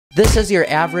This is your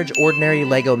average, ordinary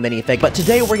LEGO minifig, but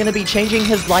today we're gonna be changing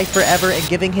his life forever and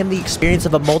giving him the experience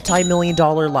of a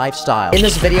multi-million-dollar lifestyle. In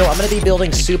this video, I'm gonna be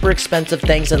building super expensive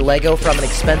things in LEGO, from an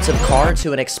expensive car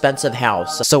to an expensive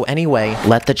house. So anyway,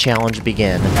 let the challenge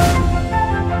begin.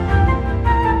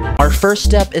 Our first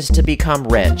step is to become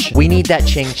rich. We need that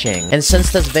ching-ching. And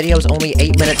since this video is only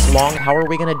 8 minutes long, how are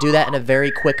we gonna do that in a very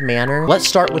quick manner? Let's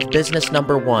start with business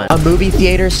number 1. A movie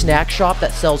theater snack shop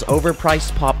that sells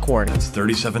overpriced popcorn. That's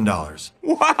 $37.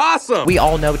 Awesome! We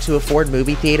all know to afford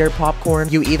movie theater popcorn,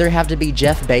 you either have to be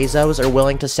Jeff Bezos or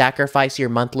willing to sacrifice your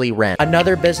monthly rent.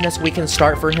 Another business we can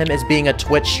start for him is being a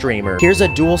Twitch streamer. Here's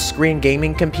a dual screen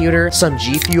gaming computer, some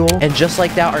G Fuel, and just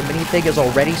like that, our minifig is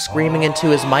already screaming into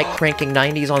his mic, cranking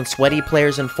 90s on sweaty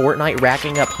players in Fortnite,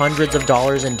 racking up hundreds of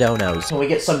dollars in donos. Can we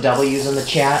get some W's in the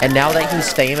chat? And now that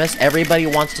he's famous, everybody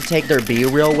wants to take their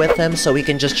B-reel with him, so we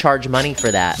can just charge money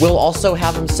for that. We'll also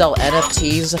have him sell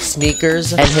NFTs,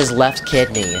 sneakers, and his left kidney.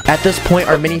 At this point,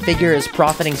 our minifigure is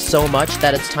profiting so much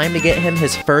that it's time to get him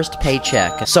his first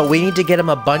paycheck. So we need to get him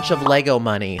a bunch of LEGO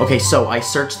money. Okay, so I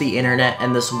searched the internet,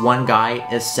 and this one guy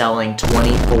is selling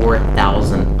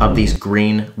 24,000 of these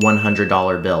green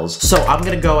 $100 bills. So I'm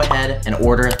gonna go ahead and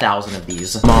order 1,000 of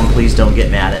these. Mom, please don't get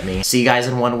mad at me. See you guys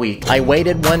in 1 week. I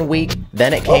waited 1 week,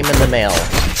 then it came in the mail.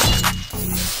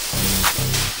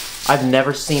 I've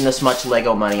never seen this much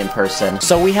LEGO money in person.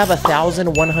 So we have 1,000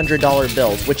 $100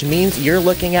 bills, which means you're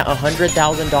looking at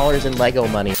 $100,000 in LEGO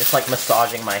money. It's like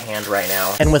massaging my hand right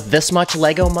now. And with this much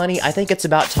LEGO money, I think it's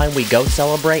about time we go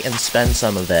celebrate and spend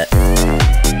some of it.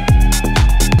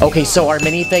 Okay, so our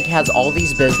minifig has all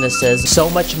these businesses,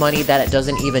 so much money that it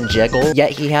doesn't even jiggle,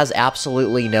 yet he has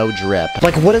absolutely no drip.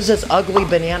 Like, what is this ugly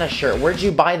banana shirt? Where'd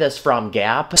you buy this from,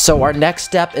 Gap? So our next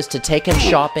step is to take him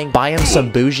shopping, buy him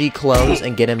some bougie clothes,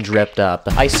 and get him dripped up.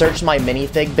 I searched my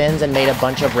minifig bins and made a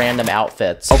bunch of random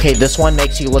outfits. Okay, this one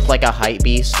makes you look like a hype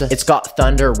beast. It's got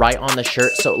thunder right on the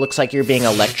shirt, so it looks like you're being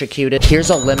electrocuted. Here's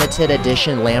a limited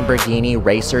edition Lamborghini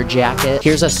racer jacket.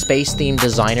 Here's a space-themed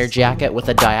designer jacket with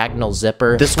a diagonal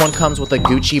zipper. This one comes with a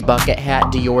Gucci bucket hat,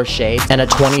 Dior shades, and a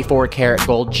 24-karat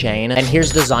gold chain. And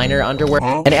here's designer underwear.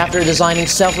 And after designing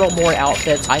several more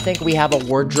outfits, I think we have a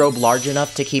wardrobe large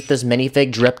enough to keep this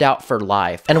minifig dripped out for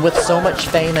life. And with so much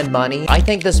fame and money, I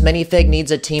think this minifig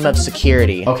needs a team of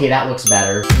security. Okay, that looks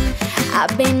better.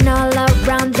 I've been all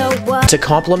around the world. To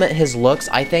complement his looks,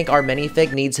 I think our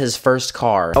minifig needs his first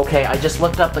car. Okay, I just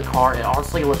looked up the car. It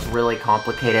honestly looks really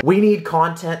complicated. We need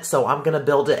content, so I'm gonna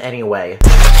build it anyway.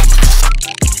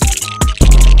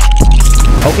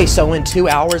 Okay, so in 2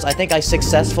 hours, I think I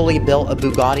successfully built a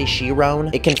Bugatti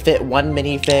Chiron. It can fit one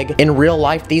minifig. In real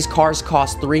life, these cars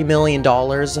cost $3 million,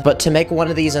 but to make one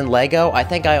of these in LEGO, I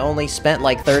think I only spent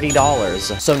like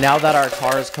 $30. So now that our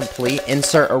car is complete,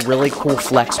 insert a really cool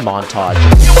flex montage.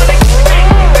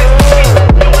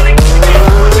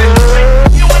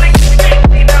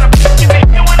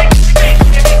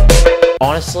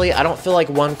 Honestly, I don't feel like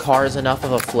one car is enough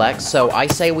of a flex, so I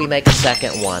say we make a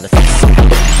second one.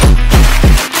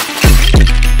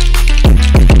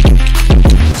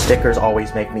 Stickers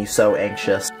always make me so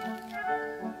anxious.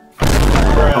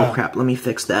 Oh crap, let me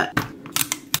fix that.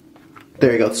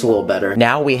 There you go, it's a little better.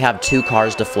 Now we have 2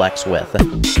 cars to flex with.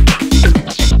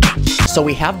 So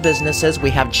we have businesses, we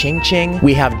have ching-ching,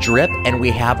 we have drip, and we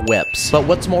have whips. But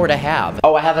what's more to have?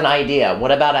 Oh, I have an idea.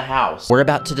 What about a house? We're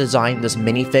about to design this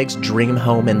minifig's dream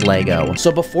home in LEGO. So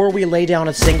before we lay down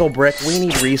a single brick, we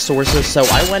need resources, so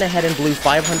I went ahead and blew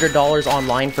 $500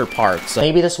 online for parts.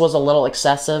 Maybe this was a little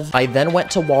excessive. I then went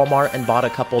to Walmart and bought a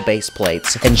couple base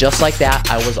plates. And just like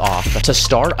that, I was off. To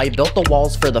start, I built the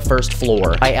walls for the first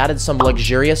floor. I added some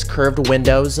luxurious curved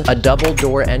windows, a double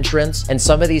door entrance, and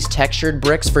some of these textured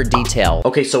bricks for detail.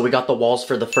 Okay, so we got the walls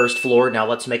for the first floor, now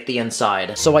let's make the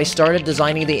inside. So I started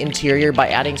designing the interior by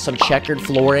adding some checkered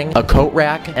flooring, a coat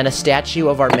rack, and a statue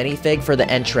of our minifig for the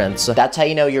entrance. That's how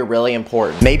you know you're really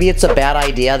important. Maybe it's a bad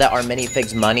idea that our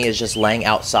minifig's money is just laying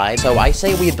outside, so I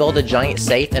say we build a giant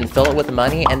safe and fill it with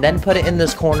money and then put it in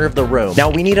this corner of the room. Now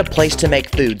we need a place to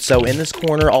make food, so in this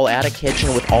corner I'll add a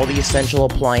kitchen with all the essential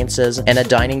appliances and a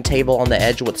dining table on the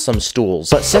edge with some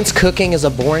stools. But since cooking is a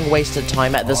boring waste of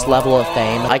time at this level of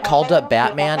fame, I called up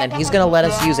Batman, and he's gonna let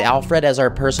us use Alfred as our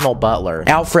personal butler.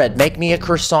 Alfred, make me a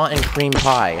croissant and cream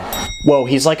pie. Whoa,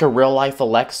 he's like a real-life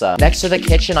Alexa. Next to the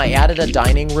kitchen, I added a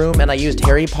dining room, and I used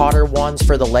Harry Potter wands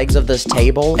for the legs of this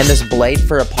table, and this blade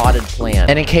for a potted plant.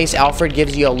 And in case Alfred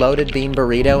gives you a loaded bean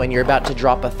burrito and you're about to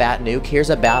drop a fat nuke, here's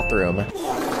a bathroom.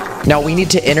 Now we need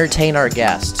to entertain our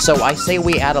guests, so I say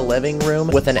we add a living room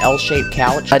with an L-shaped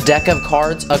couch, a deck of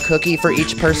cards, a cookie for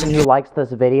each person who likes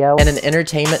this video, and an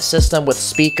entertainment system with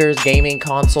speakers, gaming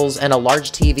consoles, and a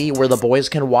large TV where the boys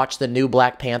can watch the new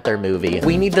Black Panther movie.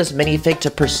 We need this minifig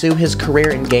to pursue his career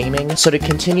in gaming, so to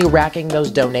continue racking those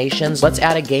donations, let's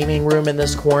add a gaming room in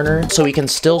this corner so he can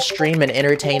still stream and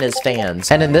entertain his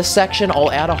fans. And in this section,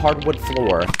 I'll add a hardwood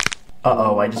floor.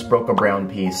 Uh-oh, I just broke a brown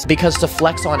piece. Because to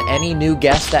flex on any new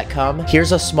guests that come,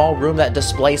 here's a small room that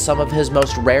displays some of his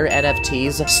most rare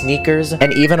NFTs, sneakers,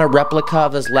 and even a replica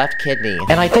of his left kidney.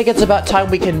 And I think it's about time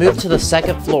we can move to the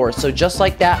second floor, so just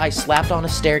like that, I slapped on a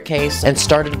staircase and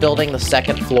started building the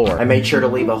second floor. I made sure to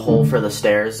leave a hole for the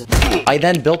stairs. I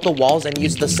then built the walls and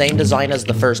used the same design as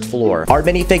the first floor. Our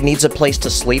minifig needs a place to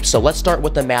sleep, so let's start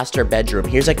with the master bedroom.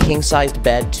 Here's a king-sized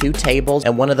bed, 2 tables,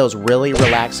 and one of those really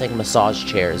relaxing massage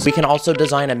chairs. We can also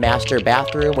design a master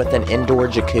bathroom with an indoor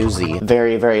jacuzzi.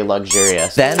 Very, very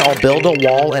luxurious. Then I'll build a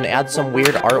wall and add some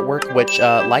weird artwork, which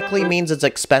likely means it's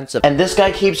expensive. And this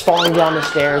guy keeps falling down the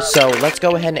stairs, so let's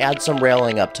go ahead and add some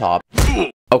railing up top.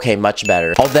 Okay, much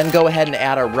better. I'll then go ahead and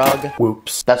add a rug.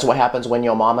 Whoops. That's what happens when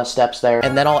your mama steps there.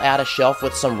 And then I'll add a shelf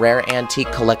with some rare antique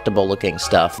collectible looking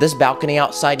stuff. This balcony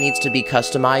outside needs to be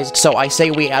customized, so I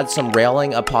say we add some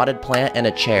railing, a potted plant, and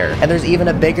a chair. And there's even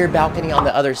a bigger balcony on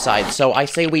the other side, so I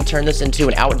say we turn this into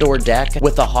an outdoor deck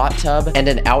with a hot tub and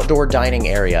an outdoor dining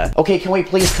area. Okay, can we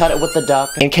please cut it with the duck?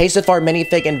 In case if our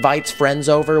minifig invites friends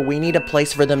over, we need a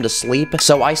place for them to sleep,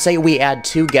 so I say we add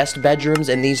 2 guest bedrooms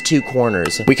in these 2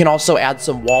 corners. We can also add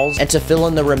some walls, and to fill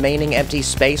in the remaining empty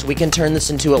space, we can turn this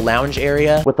into a lounge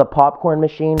area with a popcorn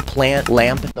machine, plant,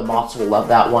 lamp, the moths will love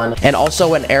that one, and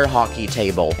also an air hockey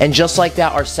table. And just like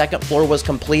that, our second floor was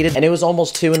completed, and it was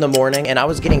almost 2 in the morning, and I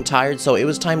was getting tired, so it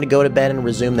was time to go to bed and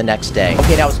resume the next day.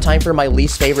 Okay, now it's time for my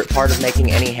least favorite part of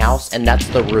making any house, and that's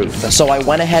the roof. So I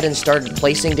went ahead and started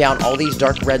placing down all these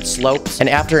dark red slopes, and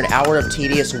after an hour of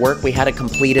tedious work, we had a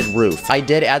completed roof. I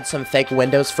did add some fake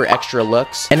windows for extra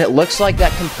looks, and it looks like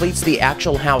that completes the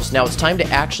actual house. Now it's time to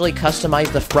actually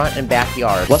customize the front and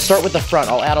backyard. Let's start with the front.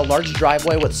 I'll add a large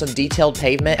driveway with some detailed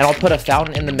pavement, and I'll put a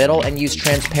fountain in the middle and use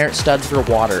transparent studs for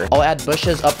water. I'll add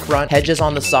bushes up front, hedges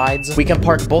on the sides. We can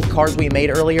park both cars we made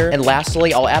earlier, and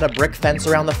lastly, I'll add a brick fence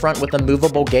around the front with a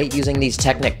movable gate using these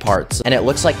Technic parts, and it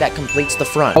looks like that completes the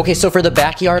front. Okay, so for the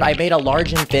backyard, I made a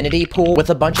large infinity pool with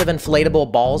a bunch of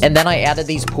inflatable balls, and then I added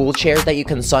these pool chairs that you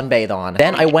can sunbathe on.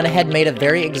 Then I went ahead and made a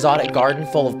very exotic garden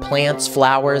full of plants,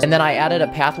 flowers, and then I added a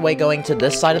pathway going to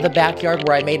this side of the backyard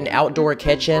where I made an outdoor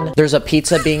kitchen. There's a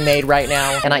pizza being made right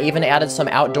now, and I even added some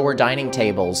outdoor dining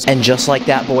tables. And just like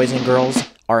that, boys and girls,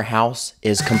 our house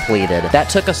is completed. That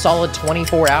took a solid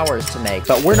 24 hours to make,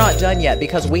 but we're not done yet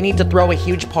because we need to throw a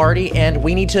huge party and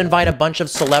we need to invite a bunch of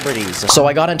celebrities. So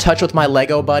I got in touch with my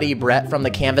Lego buddy Brett from the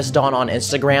Canvas Dawn on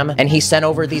Instagram, and he sent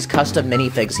over these custom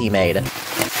minifigs he made.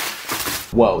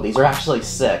 Whoa, these are actually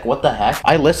sick. What the heck?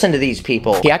 I listen to these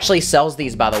people. He actually sells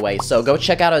these, by the way, so go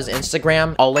check out his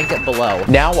Instagram. I'll link it below.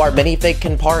 Now our minifig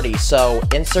can party, so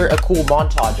insert a cool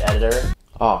montage editor.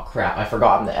 Oh crap, I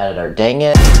forgot I'm the editor. Dang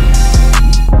it.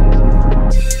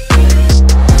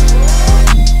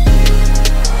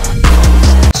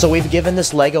 So we've given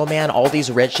this Lego man all these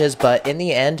riches, but in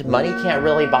the end, money can't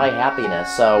really buy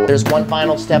happiness. So there's one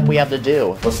final step we have to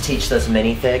do. Let's teach this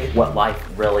minifig what life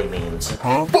really means.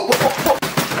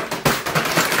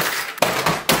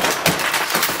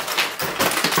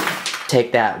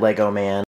 Take that, Lego man.